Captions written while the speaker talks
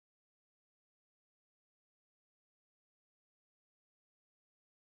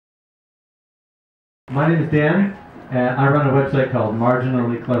My name is Dan, and I run a website called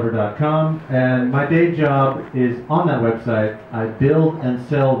marginallyclever.com, and my day job is on that website. I build and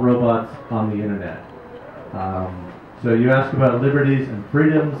sell robots on the internet. So you ask about liberties and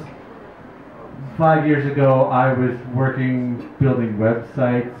freedoms. 5 years ago, I was building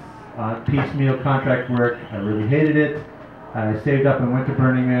websites, piecemeal contract work. I really hated it. I saved up and went to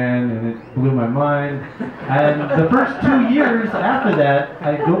Burning Man, and it blew my mind. And the first 2 years after that,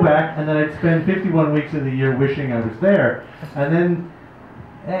 I'd go back, and then I'd spend 51 weeks of the year wishing I was there. And then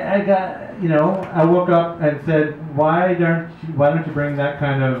I woke up and said, why don't you bring that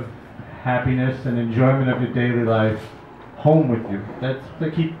kind of happiness and enjoyment of your daily life home with you? That's what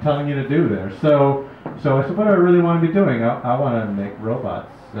they keep telling you to do there. So I said, what do I really want to be doing? I want to make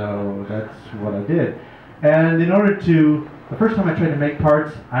robots. So that's what I did. And the first time I tried to make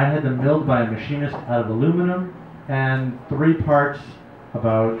parts, I had them milled by a machinist out of aluminum, and 3 parts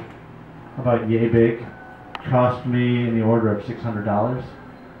about yay big cost me in the order of $600.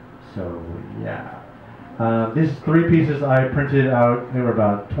 So yeah. These 3 pieces I printed out. They were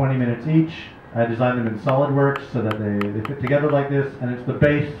about 20 minutes each. I designed them in SolidWorks so that they fit together like this, and it's the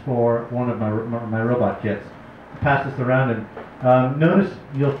base for one of my robot kits. Pass this around, and notice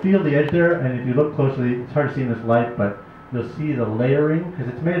you'll feel the edge there, and if you look closely, it's hard to see in this light, but you'll see the layering, because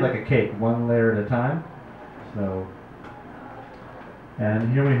it's made like a cake, 1 layer at a time. So,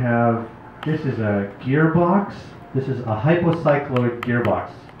 and here we have, this is a gearbox. This is a hypocycloid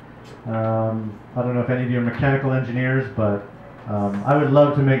gearbox. I don't know if any of you are mechanical engineers, but I would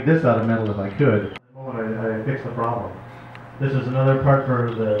love to make this out of metal if I could. The moment I fix the problem. This is another part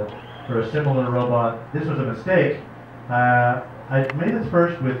for a similar robot. This was a mistake. I made this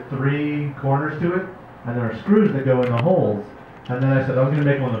first with 3 corners to it, and there are screws that go in the holes. And then I said I was going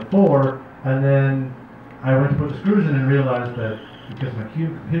to make one with 4, and then I went to put the screws in and realized that because my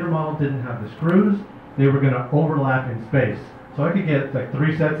computer model didn't have the screws, they were going to overlap in space. So I could get like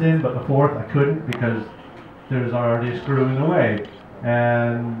 3 sets in, but the 4th I couldn't because there was already a screw in the way.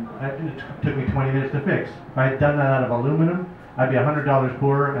 And it took me 20 minutes to fix. If I had done that out of aluminum, I'd be $100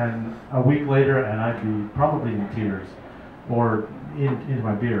 poorer, and a week later, and I'd be probably in tears, or into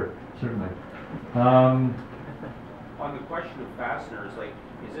my beer, certainly. On the question of fasteners, like,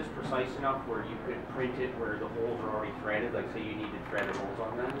 is this precise enough where you could print it where the holes are already threaded? Like, say you need to thread the holes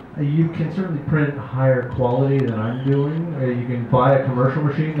on them? You can certainly print higher quality than I'm doing. You can buy a commercial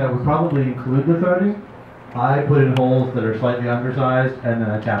machine that would probably include the threading. I put in holes that are slightly undersized, and then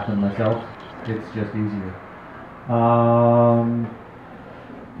I tap them myself. It's just easier.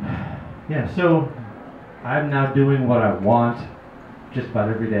 Yeah, so I'm now doing what I want just about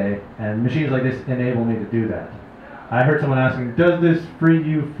every day, and machines like this enable me to do that. I heard someone asking, does this free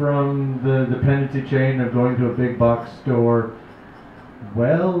you from the dependency chain of going to a big box store?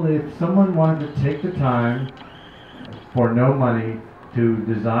 Well, if someone wanted to take the time for no money to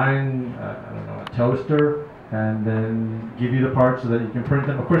design, a toaster, and then give you the parts so that you can print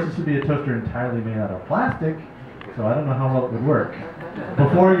them. Of course, this would be a toaster entirely made out of plastic, so I don't know how well it would work.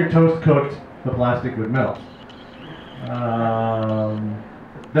 Before your toast cooked, the plastic would melt.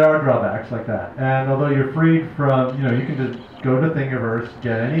 There are drawbacks like that. And although you're freed from, you can just go to Thingiverse,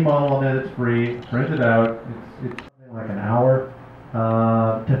 get any model on there that's free, print it out. It's like an hour.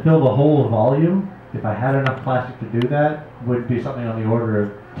 To fill the whole volume, if I had enough plastic to do that, would be something on the order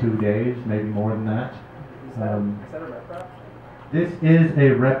of 2 days, maybe more than that. Is that a rep wrap? This is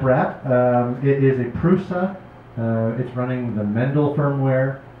a rep wrap. It is a Prusa. It's running the Mendel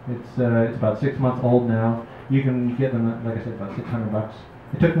firmware. It's about 6 months old now. You can get them, like I said, about $600.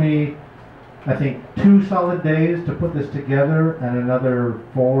 It took me, I think, 2 solid days to put this together, and another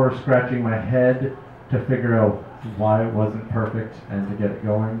 4 scratching my head to figure out why it wasn't perfect and to get it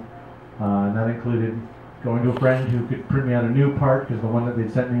going. And that included going to a friend who could print me out a new part because the one that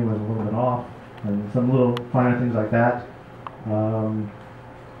they'd sent me was a little bit off, and some little finer things like that.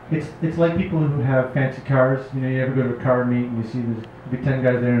 It's like people who have fancy cars. You ever go to a car meet and you see there's be 10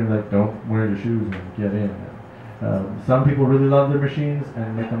 guys there and they're like, don't wear your shoes and get in. Some people really love their machines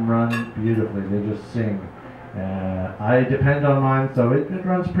and make them run beautifully. They just sing. I depend on mine, so it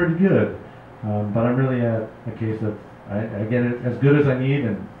runs pretty good. But I'm really at a case of I get it as good as I need,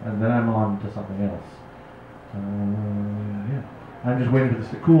 and then I'm on to something else. Yeah. I'm just waiting for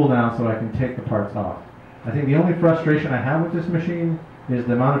this to cool now so I can take the parts off. I think the only frustration I have with this machine is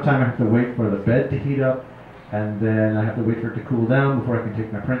the amount of time I have to wait for the bed to heat up, and then I have to wait for it to cool down before I can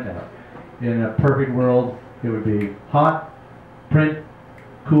take my print out. In a perfect world, it would be hot, print,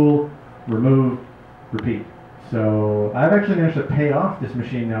 cool, remove, repeat. So I've actually managed to pay off this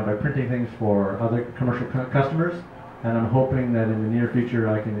machine now by printing things for other commercial customers. and I'm hoping that in the near future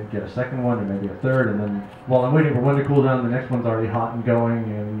I can get a second one or maybe a third, and then while I'm waiting for one to cool down, the next one's already hot and going,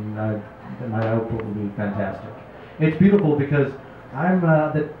 and my output will be fantastic. It's beautiful because I'm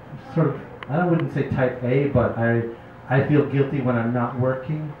that sort of, I wouldn't say type A, but I feel guilty when I'm not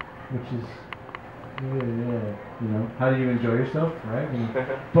working, which is, you know, how do you enjoy yourself, right?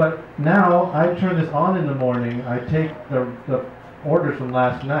 But now I turn this on in the morning, I take the orders from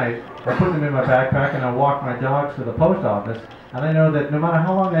last night, I put them in my backpack, and I walk my dogs to the post office, and I know that no matter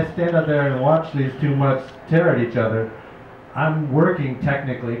how long I stand out there and watch these two mutts tear at each other, I'm working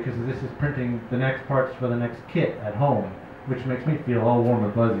technically because this is printing the next parts for the next kit at home, which makes me feel all warm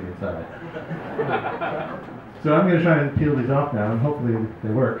and fuzzy inside. So I'm going to try and peel these off now, and hopefully they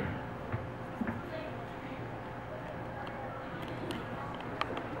work.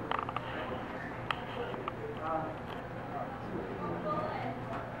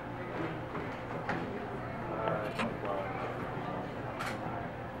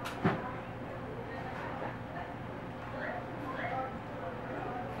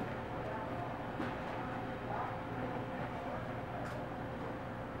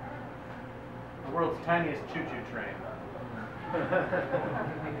 The world's tiniest choo-choo train.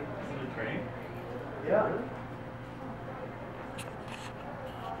 Train? Yeah.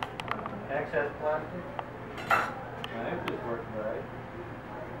 Excess plastic. If this works right.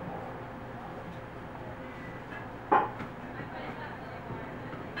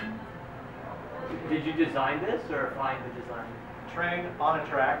 Did you design this or find the design? Train on a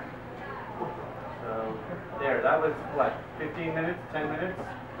track. So there, that was what, 15 minutes, 10 minutes?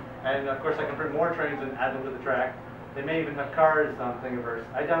 And of course I can print more trains and add them to the track. They may even have cars on Thingiverse.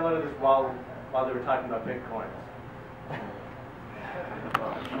 I downloaded this while they were talking about Bitcoins.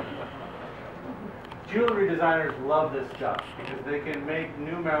 Jewelry designers love this stuff because they can make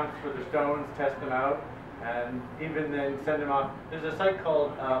new mounts for their stones, test them out, and even then send them off. There's a site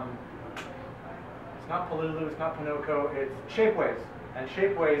called, it's not Polulu, it's not Pinoco, it's Shapeways. And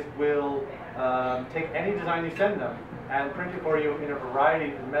Shapeways will take any design you send them and print it for you in a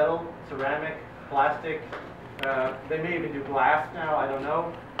variety of metal, ceramic, plastic. They may even do glass now, I don't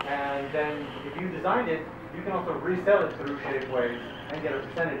know. And then if you designed it, you can also resell it through Shapeways and get a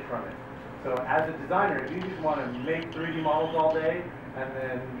percentage from it. So as a designer, if you just want to make 3D models all day and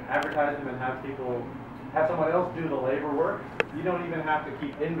then advertise them and have people, have someone else do the labor work, you don't even have to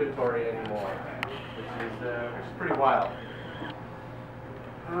keep inventory anymore, which is pretty wild.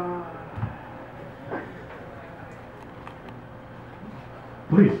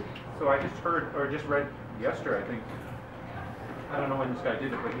 Please. So I just heard, or just read yesterday, I think, I don't know when this guy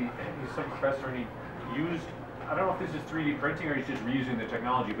did it, but he's some professor and he used, I don't know if this is 3D printing or he's just reusing the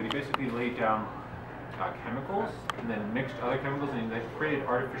technology, but he basically laid down chemicals and then mixed other chemicals and they created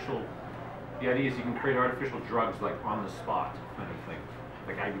artificial, the idea is you can create artificial drugs like on the spot kind of thing,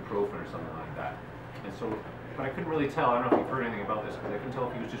 like ibuprofen or something like that. And so, but I couldn't really tell, I don't know if you've heard anything about this, but I couldn't tell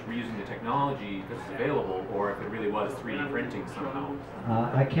if he was just reusing the technology that's available or if it really was 3D printing somehow.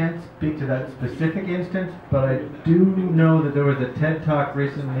 I can't speak to that specific instance, but I do know that there was a TED Talk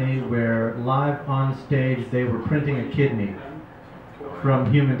recently where live on stage they were printing a kidney from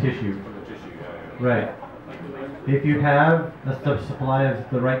human tissue. From the tissue, Right. If you have a supply of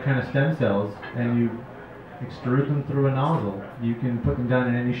the right kind of stem cells and you extrude them through a nozzle, you can put them down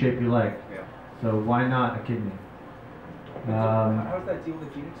in any shape you like. Yeah. So why not a kidney? How does that deal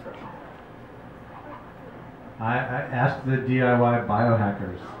with gene expression? I asked the DIY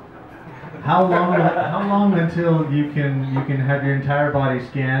biohackers. How long until you can have your entire body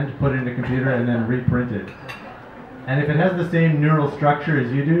scanned, put it in a computer, and then reprint it? And if it has the same neural structure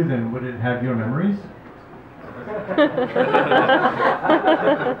as you do, then would it have your memories?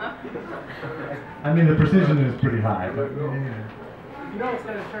 I mean, the precision is pretty high, but You know it's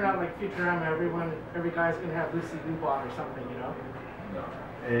going to turn out like Futurama. Every guy's going to have Lucy Lubot or something, you know?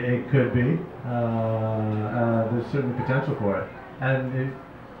 it could be. There's certainly potential for it. And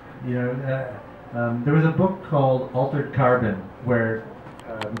there was a book called Altered Carbon where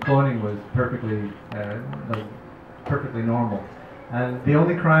cloning was perfectly normal. And the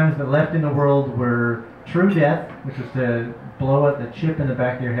only crimes that left in the world were true death, which was to blow out the chip in the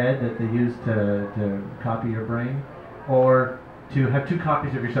back of your head that they used to copy your brain, or to have two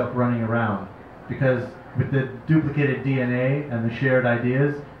copies of yourself running around. Because with the duplicated DNA and the shared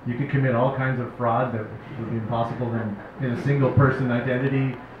ideas, you could commit all kinds of fraud that would be impossible in a single person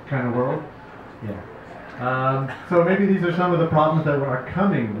identity kind of world. Yeah. So maybe these are some of the problems that are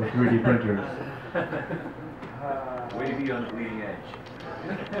coming with 3D printers. Way to be on the bleeding edge.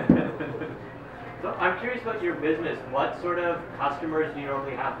 So I'm curious about your business. What sort of customers do you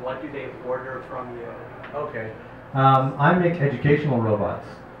normally have? What do they order from you? Okay. I make educational robots.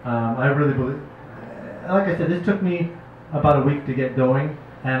 I really believe, like I said, this took me about a week to get going,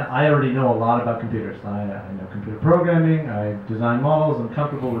 and I already know a lot about computers. I know computer programming, I design models, I'm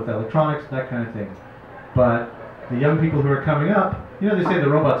comfortable with electronics, that kind of thing. But the young people who are coming up, you know, they say the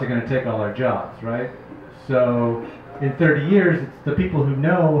robots are going to take all our jobs, right? So in 30 years, it's the people who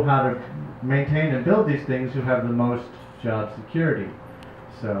know how to maintain and build these things who have the most job security.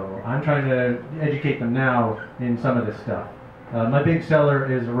 So I'm trying to educate them now in some of this stuff. My big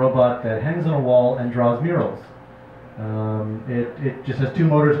seller is a robot that hangs on a wall and draws murals. It just has 2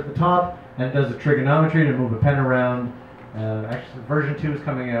 motors at the top and does a trigonometry to move a pen around. Actually, version 2 is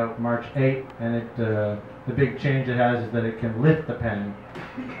coming out March 8th, and the big change it has is that it can lift the pen.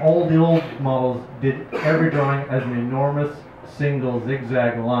 All the old models did every drawing as an enormous single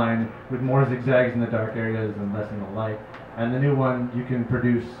zigzag line with more zigzags in the dark areas and less in the light. And the new one, you can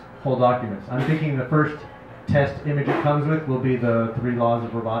produce whole documents. I'm thinking the first test image it comes with will be the 3 laws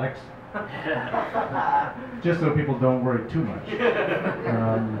of robotics. Just so people don't worry too much.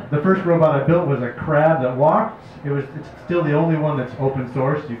 The first robot I built was a crab that walked. It's still the only one that's open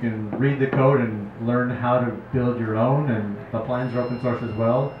source. You can read the code and learn how to build your own, and the plans are open source as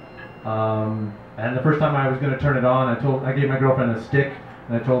well. And the first time I was going to turn it on, I gave my girlfriend a stick,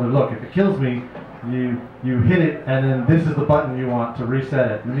 and I told her, look, if it kills me, you hit it, and then this is the button you want to reset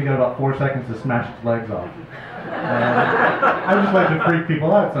it. And then you got about 4 seconds to smash its legs off. I just like to freak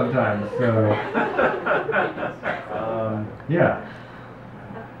people out sometimes, so yeah.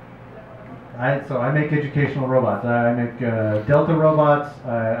 So I make educational robots. I make Delta robots.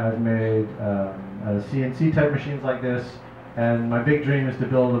 I've made CNC type machines like this, and my big dream is to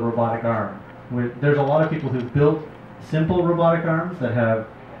build a robotic arm. There's a lot of people who've built simple robotic arms that have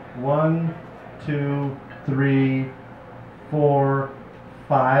 1, 2, 3, 4,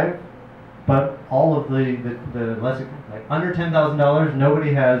 5. But all of the less, like under $10,000,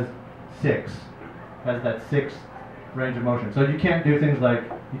 nobody has 6. Has that 6 range of motion. So you can't do things like,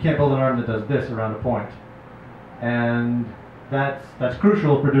 you can't build an arm that does this around a point. And that's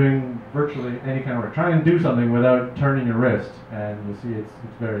crucial for doing virtually any kind of work. Try and do something without turning your wrist, and you'll see it's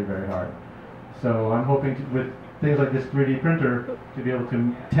very, very hard. So I'm hoping to, with things like this 3D printer, to be able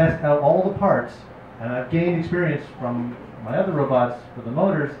to test out all the parts, and I've gained experience from my other robots for the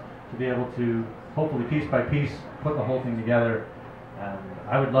motors, to be able to, hopefully piece by piece, put the whole thing together. And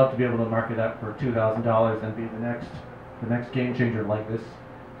I would love to be able to market that for $2,000 and be the next game changer like this.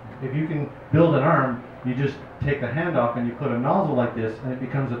 If you can build an arm, you just take the hand off and you put a nozzle like this, and it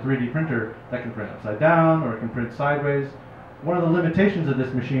becomes a 3D printer that can print upside down or it can print sideways. One of the limitations of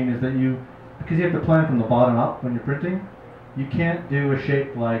this machine is that because you have to plan from the bottom up when you're printing, you can't do a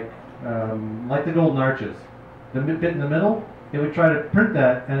shape like the golden arches. The bit in the middle, it would try to print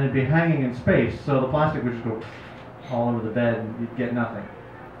that and it'd be hanging in space, so the plastic would just go all over the bed and you'd get nothing.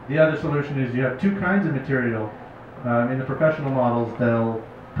 The other solution is you have 2 kinds of material. In the professional models, they'll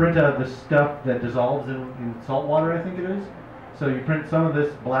print out the stuff that dissolves in salt water, I think it is. So you print some of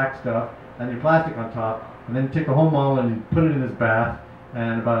this black stuff and your plastic on top, and then you take the whole model and you put it in this bath,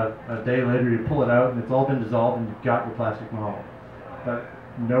 and about a day later you pull it out and it's all been dissolved and you've got your plastic model. But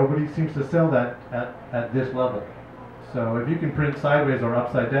nobody seems to sell that at this level. So if you can print sideways or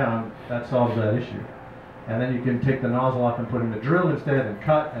upside down, that solves that issue. And then you can take the nozzle off and put in the drill instead and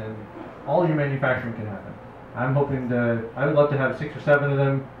cut, and all your manufacturing can happen. I'm hoping I would love to have 6 or 7 of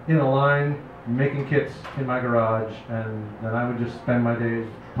them in a line, making kits in my garage, and then I would just spend my days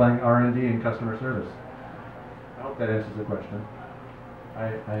playing R&D and customer service. I hope that answers the question.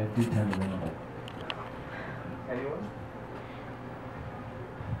 I do tend to remember. Anyone?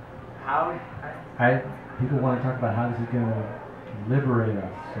 People want to talk about how this is going to liberate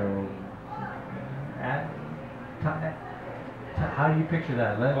us. So, how do you picture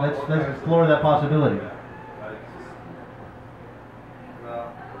that? Let's explore that possibility.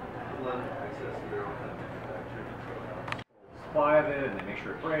 Supply of it, and they make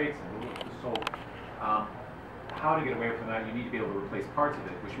sure it breaks. So, how to get away from that? You need to be able to replace parts of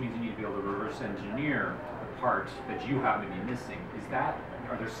it, which means you need to be able to reverse engineer the part that you happen to be missing.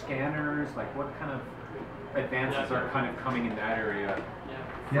 Are there scanners? Like, what kind of advances are kind of coming in that area?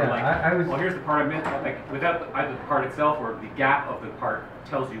 Yeah, I was. Well, here's the part I meant. Like, without either the part itself or the gap of the part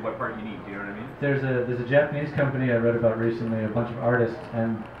tells you what part you need. Do you know what I mean? There's a Japanese company I read about recently, a bunch of artists,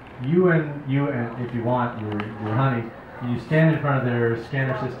 and you and if you want your honey, you stand in front of their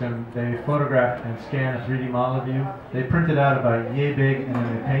scanner system. They photograph and scan a 3D model of you. They print it out about yay big, and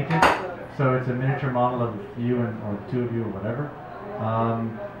then they paint it. So it's a miniature model of you or the 2 of you or whatever.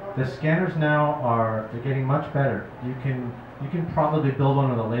 The scanners now they're getting much better. You can probably build one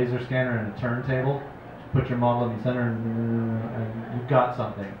with a laser scanner and a turntable, put your model in the center and you've got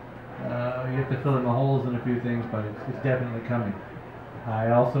something. You have to fill in the holes and a few things, but it's definitely coming.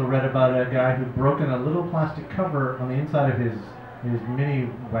 I also read about a guy who'd broken a little plastic cover on the inside of his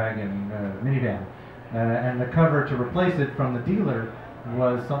minivan, and the cover to replace it from the dealer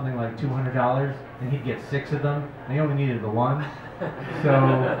was something like $200, and he'd get 6 of them, and he only needed the one.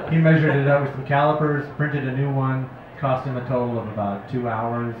 So he measured it out with some calipers, printed a new one, cost him a total of about 2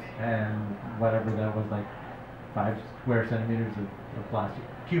 hours, and whatever that was, like 5 square centimeters of plastic,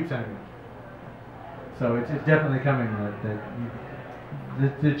 cube centimeters. So it's definitely coming.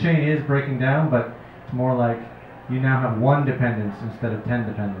 The chain is breaking down, but it's more like you now have one dependence instead of 10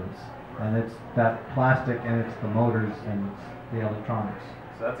 dependents. And it's that plastic, and it's the motors, and it's the electronics.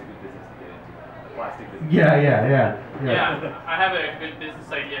 So that's a good business to get into, the plastic business. Yeah, I have a good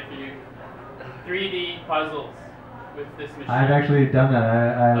business idea for you. 3D puzzles with this machine. I've actually done that.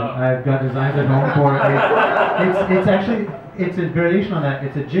 I've got designs at home for it. It's a variation on that.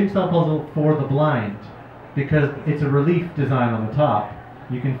 It's a jigsaw puzzle for the blind, because it's a relief design on the top.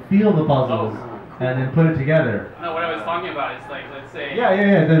 You can feel the puzzles and then put it together. No, what I was talking about is like, let's say...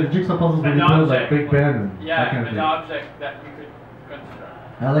 Yeah. The jigsaw puzzles where you build like Big Ben and that kind of an thing. object that you could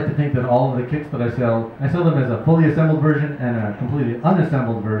construct. I like to think that all of the kits that I sell them as a fully assembled version and a completely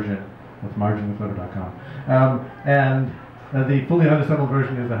unassembled version. That's marginphoto.com. And the fully unassembled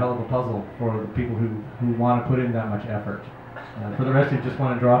version is a hell of a puzzle for the people who want to put in that much effort. For the rest, you just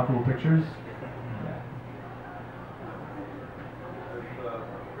want to draw cool pictures.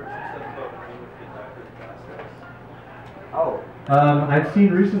 I've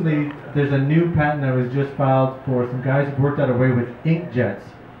seen recently there's a new patent that was just filed for some guys who worked out a way with inkjets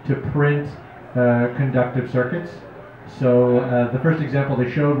to print conductive circuits. So the first example they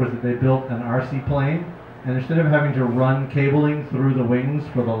showed was that they built an RC plane, and instead of having to run cabling through the wings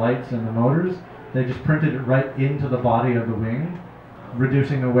for the lights and the motors, they just printed it right into the body of the wing,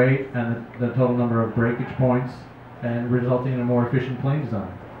 reducing the weight and the total number of breakage points, and resulting in a more efficient plane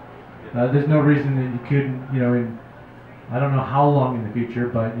design. There's no reason that you couldn't, I don't know how long in the future,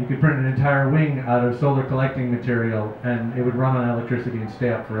 but you could print an entire wing out of solar collecting material, and it would run on electricity and stay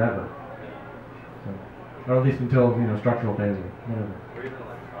up forever. So, or at least until structural failure, whatever. Or even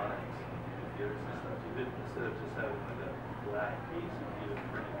electronics. If you ever instead of just having like a black piece, if you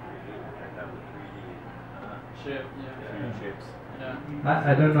print it 3D, and have the 3D chip. Chips. Yeah.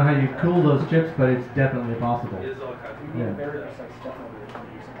 I don't know how you cool those chips, but it's definitely possible. It is all kinds of Yeah. Very precise stuff over there,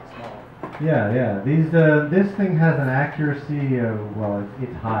 using it small. Yeah. This thing has an accuracy of, well,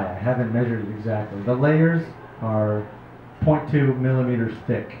 it's high. I haven't measured it exactly. The layers are 0.2 millimeters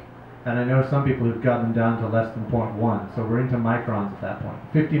thick, and I know some people who've gotten them down to less than 0.1. So we're into microns at that point.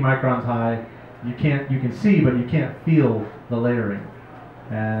 50 microns high. You can see, but you can't feel the layering.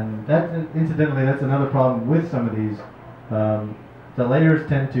 And incidentally, that's another problem with some of these. The layers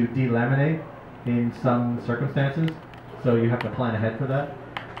tend to delaminate in some circumstances, so you have to plan ahead for that.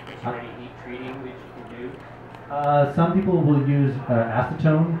 Is there any heat treating that you can do? Some people will use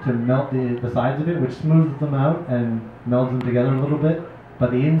acetone to melt the sides of it, which smooths them out and melds them together a little bit,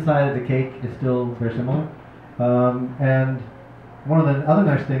 but the inside of the cake is still very similar. And one of the other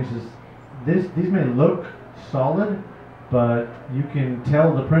nice things is these may look solid, but you can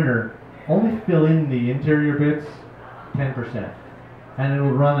tell the printer only fill in the interior bits 10%, and it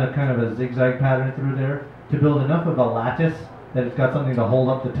will run a kind of a zigzag pattern through there to build enough of a lattice that it's got something to hold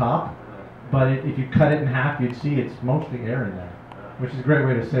up the top. But if you cut it in half, you'd see it's mostly air in there, which is a great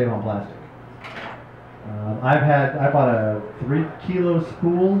way to save on plastic. I bought a 3 kilo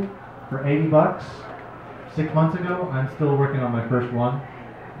spool for $80 6 months ago. I'm still working on my first one,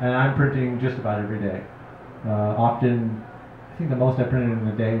 and I'm printing just about every day. Often, I think the most I printed in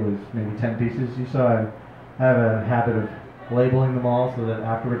a day was maybe 10 pieces. You saw I have a habit of labeling them all so that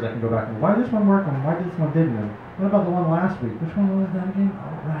afterwards I can go back and why did this one work and why did this one didn't, and what about the one last week? Which one was that again?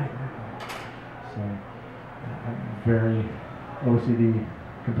 Oh, right. So I'm very OCD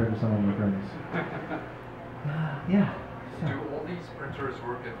compared to some of my friends. Yeah. So. Do all these printers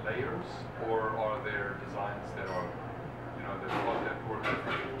work in layers, or are there designs that are, that work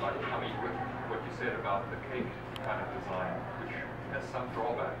differently? Like, I mean, what you said about the cake kind of design, which has some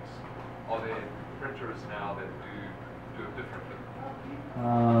drawbacks. Are there printers now that do it differently?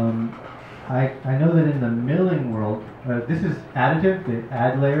 I know that in the milling world, this is additive. They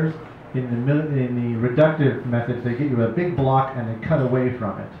add layers. In the reductive methods, they get you a big block and they cut away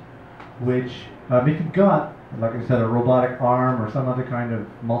from it. Which, if you've got, like I said, a robotic arm or some other kind of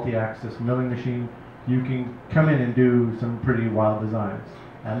multi-axis milling machine, you can come in and do some pretty wild designs,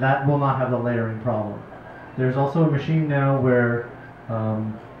 and that will not have the layering problem. There's also a machine now where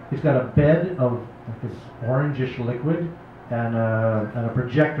It's got a bed of like this orangish liquid and a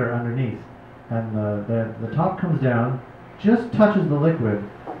projector underneath. And the top comes down, just touches the liquid,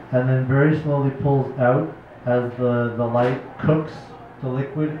 and then very slowly pulls out as the light cooks the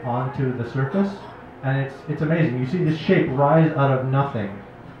liquid onto the surface. And it's amazing. You see this shape rise out of nothing.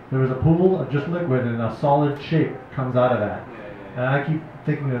 There was a pool of just liquid and a solid shape comes out of that. And I keep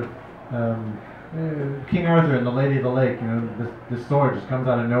thinking of King Arthur and the Lady of the Lake. You know, this sword just comes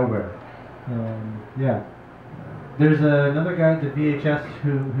out of nowhere. Yeah. There's another guy at the VHS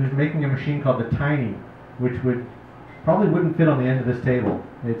who's making a machine called the Tiny, which probably wouldn't fit on the end of this table.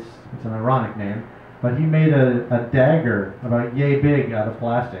 It's an ironic name, but he made a dagger about yay big out of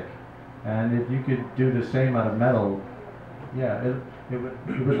plastic. And if you could do the same out of metal, yeah, it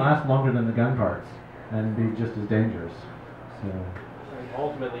would last longer than the gun parts and be just as dangerous. So.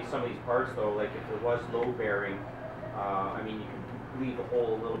 Ultimately, some of these parts, though, like if it was low bearing, I mean, you could leave the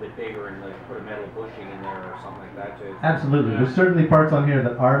hole a little bit bigger and like put a metal bushing in there or something like that. To Absolutely. There's certainly parts on here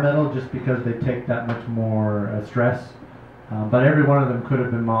that are metal just because they take that much more stress. But every one of them could have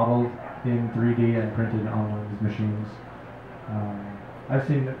been modeled in 3D and printed on one of these machines. I've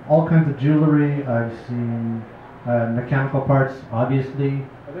seen all kinds of jewelry. I've seen mechanical parts, obviously.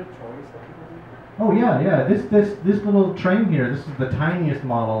 Are there toys that people do? Oh yeah. This little train here. This is the tiniest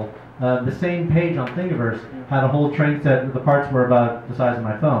model. The same page on Thingiverse had a whole train set. The parts were about the size of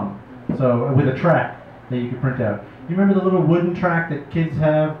my thumb. So with a track that you could print out. You remember the little wooden track that kids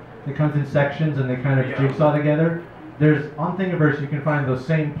have that comes in sections and they kind of jigsaw together? There's on Thingiverse you can find those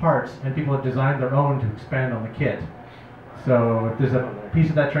same parts and people have designed their own to expand on the kit. So if there's a piece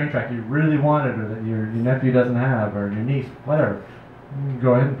of that train track you really wanted or that your nephew doesn't have or your niece, whatever, you can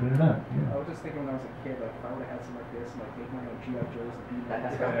go ahead and print it out. I was just thinking when I was a kid, like if I would have had something like this, and like make my own G.I. Joes and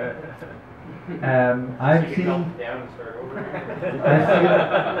beat that. I've seen. Down and start over.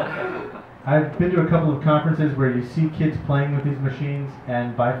 I've been to a couple of conferences where you see kids playing with these machines,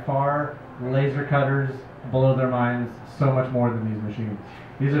 and by far laser cutters blow their minds so much more than these machines.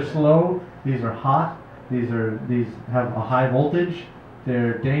 These are slow. These are hot. These have a high voltage.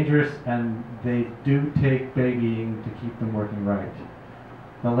 They're dangerous, and they do take babying to keep them working right.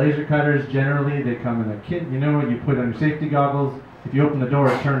 The laser cutters generally they come in a kit. You know what you put on your safety goggles. If you open the door,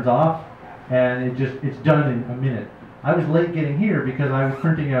 it turns off, and it's done in a minute. I was late getting here because I was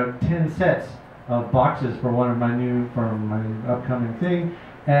printing out 10 sets of boxes for my upcoming thing,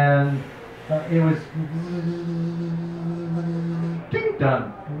 and it was ding,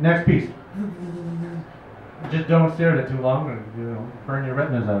 done. Next piece. Just don't stare at it too long, and burn your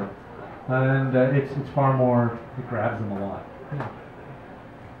retinas out. And it's far more. It grabs them a lot.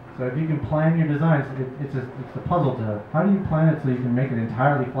 So if you can plan your designs, it's a puzzle to how do you plan it so you can make it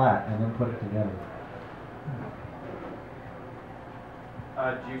entirely flat and then put it together.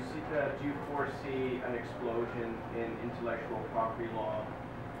 Do you foresee an explosion in intellectual property law,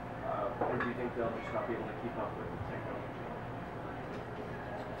 or do you think they'll just not be able to keep up with the technology?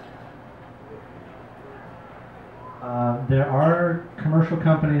 There are commercial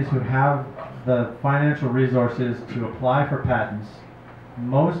companies who have the financial resources to apply for patents.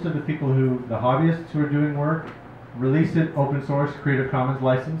 Most of the people the hobbyists who are doing work, release it open source, Creative Commons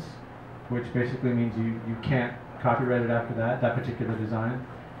license, which basically means you can't copyright it after that particular design.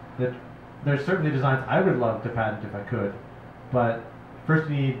 There's certainly designs I would love to patent if I could, but first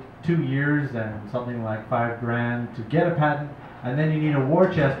you need 2 years and something like $5,000 to get a patent, and then you need a war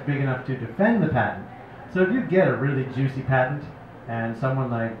chest big enough to defend the patent. So if you get a really juicy patent and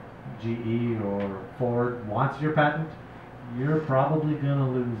someone like GE or Ford wants your patent, you're probably going to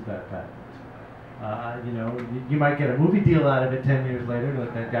lose that patent. You might get a movie deal out of it 10 years later,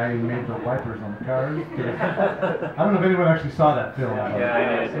 like that guy who made the wipers on the cars. I don't know if anyone actually saw that film.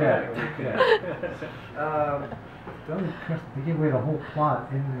 Yeah. They gave away the whole plot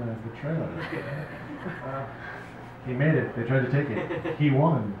in the trailer. He made it. They tried to take it. He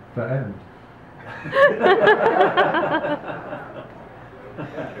won the end.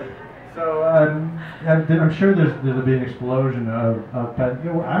 So I'm sure there'll be an explosion of patents.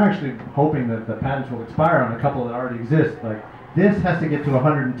 I'm actually hoping that the patents will expire on a couple that already exist. Like this has to get to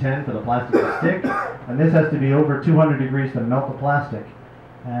 110 for the plastic to stick, and this has to be over 200 degrees to melt the plastic.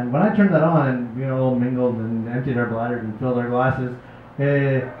 And when I turned that on, and we all mingled and emptied our bladders and filled our glasses,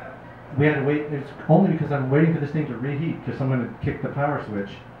 we had to wait. It's only because I'm waiting for this thing to reheat because someone had kicked the power switch.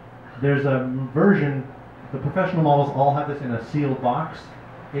 There's a version. The professional models all have this in a sealed box.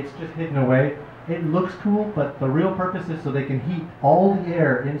 It's just hidden away. It looks cool, but the real purpose is so they can heat all the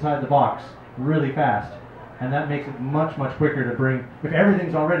air inside the box really fast. And that makes it much, much quicker to bring. If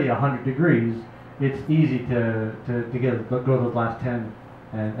everything's already 100 degrees, it's easy to go those last 10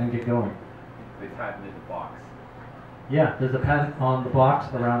 and get going. They patented the box. Yeah, there's a patent on the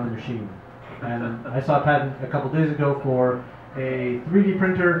box around the machine. And I saw a patent a couple days ago for a 3D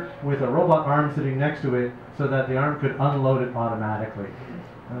printer with a robot arm sitting next to it so that the arm could unload it automatically.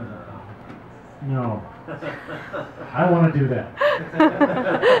 No. I want to do that.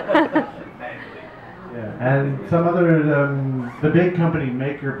 Yeah. And some other, the big company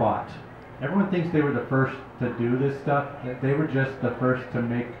MakerBot. Everyone thinks they were the first to do this stuff. They were just the first to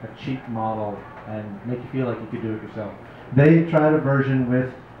make a cheap model and make you feel like you could do it yourself. They tried a version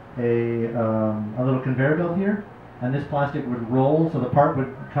with a little conveyor belt here, and this plastic would roll, so the part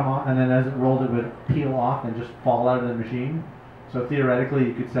would come off, and then as it rolled, it would peel off and just fall out of the machine. So theoretically,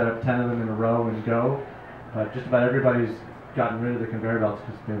 you could set up 10 of them in a row and go, but just about everybody's gotten rid of the conveyor belts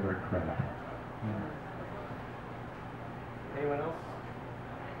because they were crap. Yeah. Anyone else?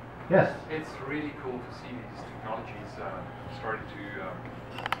 Yes. It's really cool to see these technologies starting to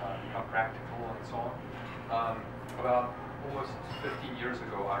become practical and so on. About almost 15 years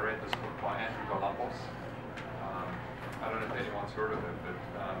ago, I read this book by Andrew Galampos. I don't know if anyone's heard of him, but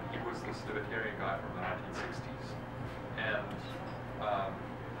he was this libertarian guy from the 1960s. And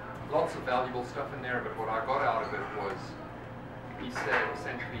lots of valuable stuff in there, but what I got out of it was, he said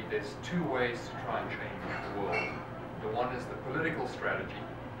essentially there's two ways to try and change the world. The one is the political strategy,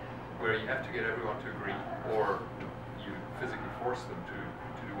 where you have to get everyone to agree, or you physically force them to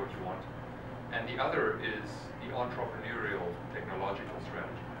do what you want. And the other is the entrepreneurial technological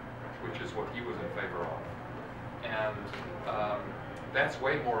strategy, which is what he was in favor of. And that's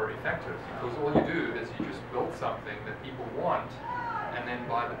way more effective, because all you do is you just build something that people want, and then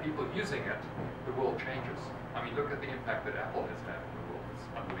by the people using it, the world changes. I mean, look at the impact that Apple has had in the world. It's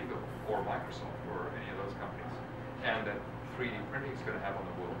unbelievable. Or Microsoft, or any of those companies. And that 3D printing is going to have on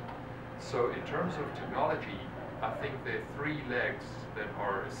the world. So in terms of technology, I think there are three legs that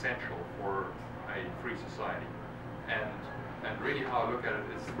are essential for a free society. And really how I look at it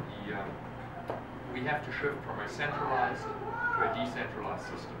is we have to shift from a centralized to a decentralized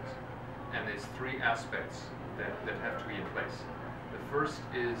systems. And there's three aspects that have to be in place. The first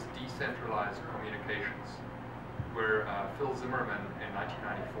is decentralized communications, where Phil Zimmermann in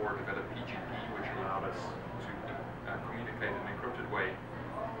 1994 developed PGP, which allowed us to communicate in an encrypted way,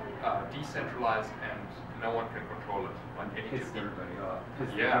 decentralized, and no one can control it, like any Pissed everybody off.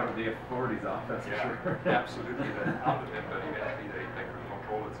 Pissed the Yeah. authorities off, that's for Yeah, sure. absolutely. That hounded them, but eventually they couldn't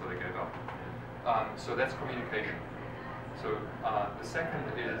control it, so they gave up. So that's communication. So the second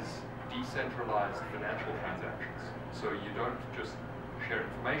is decentralized financial transactions. So you don't just share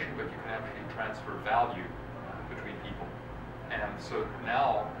information, but you can actually transfer value between people. And so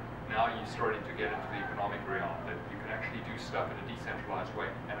now you're starting to get into the economic realm, that you can actually do stuff in a decentralized way,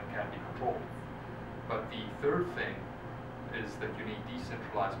 and it can be controlled. But the third thing is that you need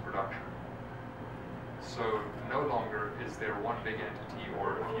decentralized production. So no longer is there one big entity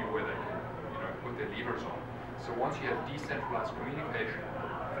or a few where they can, put their levers on. So once you have decentralized communication,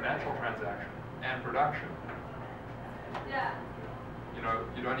 financial transaction, and production,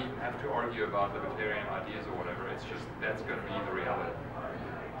 you don't even have to argue about libertarian ideas or whatever. It's just that's going to be the reality.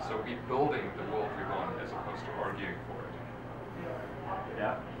 So we're building the world we want as opposed to arguing for it.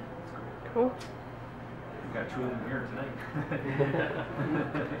 Yeah. Cool. We've got two of them here tonight.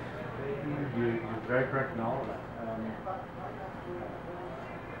 You're very correct in all of that.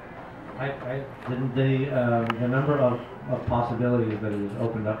 The number of possibilities that it has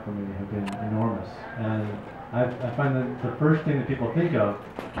opened up for me have been enormous, and I find that the first thing that people think of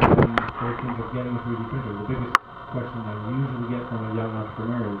when they think of getting a 3D printer, the biggest question I usually get from a young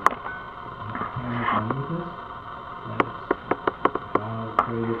entrepreneur is, can I make money with this? And how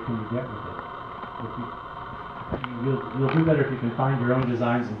creative can you get with it? You'll do better if you can find your own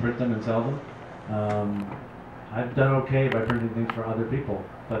designs and print them and sell them. I've done okay by printing things for other people,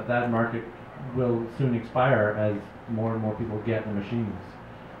 but that market will soon expire as more and more people get the machines.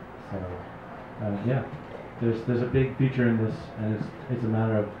 So, yeah, there's a big future in this, and it's a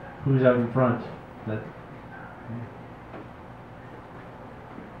matter of who's out in front.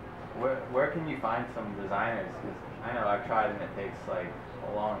 Where can you find some designers? Because I know I've tried, and it takes like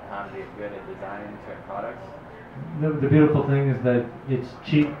a long time to get good at designing certain products. The beautiful thing is that it's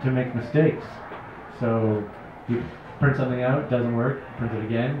cheap to make mistakes. So you print something out, doesn't work, print it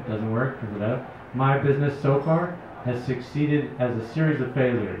again, doesn't work, print it out. My business so far has succeeded as a series of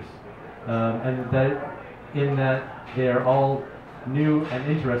failures, and that they are all new and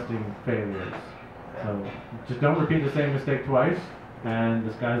interesting failures. So just don't repeat the same mistake twice, and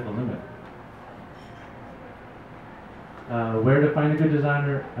the sky's the limit. Where to find a good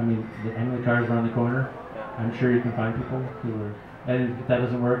designer? I mean, the Emily Carr's around the corner. I'm sure you can find people who are And if that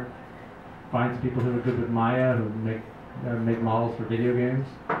doesn't work, find some people who are good with Maya, who make models for video games.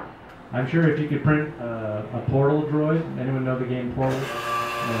 I'm sure if you could print a Portal droid, anyone know the game Portal?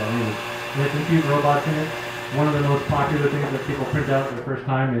 There's some cute robots in it. One of the most popular things that people print out for the first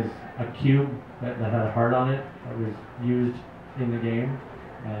time is a cube that had a heart on it that was used in the game,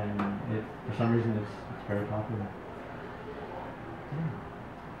 and for some reason it's very popular.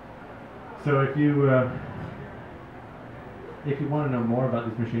 So if you want to know more about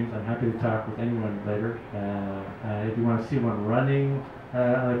these machines, I'm happy to talk with anyone later. If you want to see one running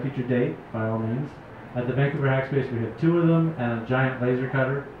on a future date, by all means. At the Vancouver Hackspace we have 2 of them and a giant laser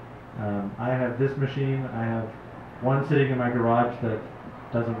cutter. I have this machine. I have one sitting in my garage that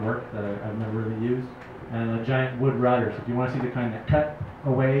doesn't work, that I've never really used, and a giant wood router. So if you want to see the kind that cut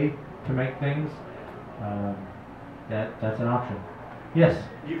away to make things, that's an option. Yes?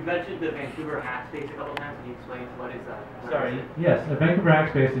 You've mentioned the Vancouver Hackspace a couple times. Can you explain what is that? Sorry. Yes, the Vancouver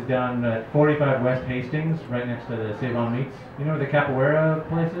Hackspace is down at 45 West Hastings, right next to the Save On Meats. You know where the Capoeira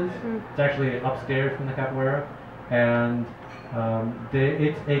place is? It's actually upstairs from the Capoeira, and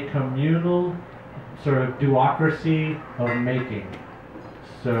it's a communal sort of duocracy of making.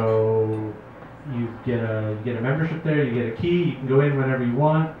 So you get a membership there, you get a key, you can go in whenever you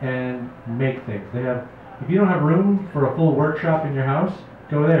want and make things. They have, if you don't have room for a full workshop in your house,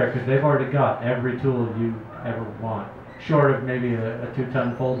 go there because they've already got every tool you ever want, short of maybe a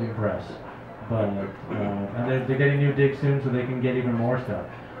 2-ton folding press. But and they're getting new digs soon, so they can get even more stuff.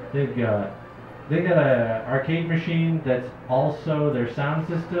 They got a arcade machine that's also their sound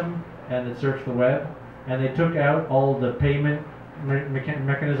system and that surfs the web, and they took out all the payment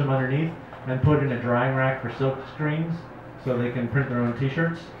mechanism underneath and put in a drying rack for silk screens so they can print their own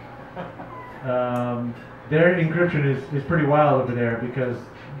t-shirts. Their encryption is pretty wild over there because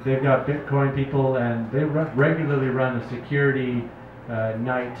they've got Bitcoin people, and they regularly run a security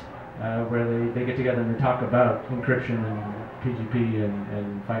night where they get together and they talk about encryption and PGP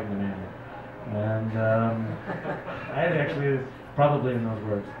and fighting the man. And I actually is probably in those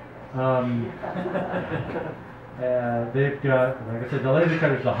words. They've got, like I said, the laser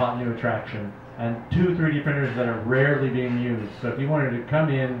cutter is a hot new attraction, and 2 3D printers that are rarely being used. So if you wanted to come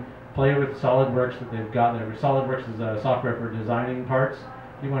in, play with SolidWorks that they've got there. SolidWorks is a software for designing parts.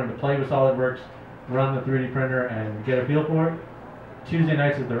 If you wanted to play with SolidWorks, run the 3D printer and get a feel for it. Tuesday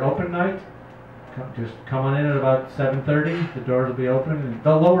nights is their open night. Just come on in at about 7:30. The doors will be open, and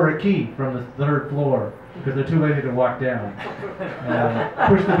they'll lower a key from the 3rd floor because they're too lazy to walk down.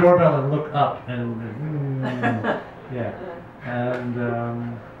 Push the doorbell and look up, and yeah. And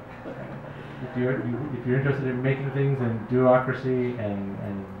if you're interested in making things and duocracy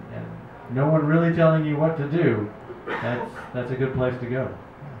and no one really telling you what to do, that's a good place to go.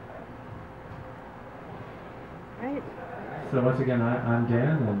 Right. So once again, I'm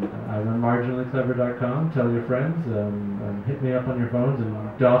Dan, and I run marginallyclever.com. Tell your friends, hit me up on your phones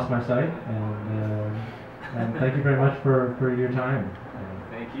and DOS my site, and thank you very much for your time.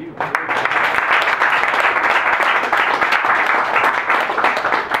 Thank you.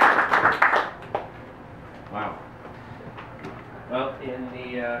 Wow. Well, in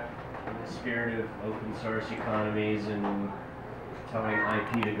the spirit of open source economies and telling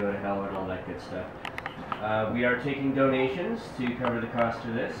IP to go to hell and all that good stuff, we are taking donations to cover the cost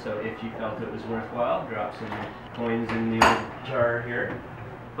of this, so if you felt it was worthwhile, drop some coins in the old jar here.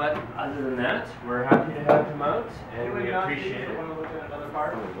 But other than that, we're happy to have him out, and we appreciate it.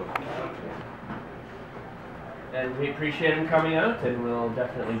 And we appreciate him coming out, and we'll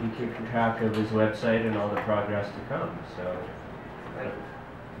definitely be keeping track of his website and all the progress to come. So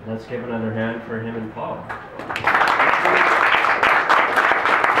let's give another hand for him and Paul.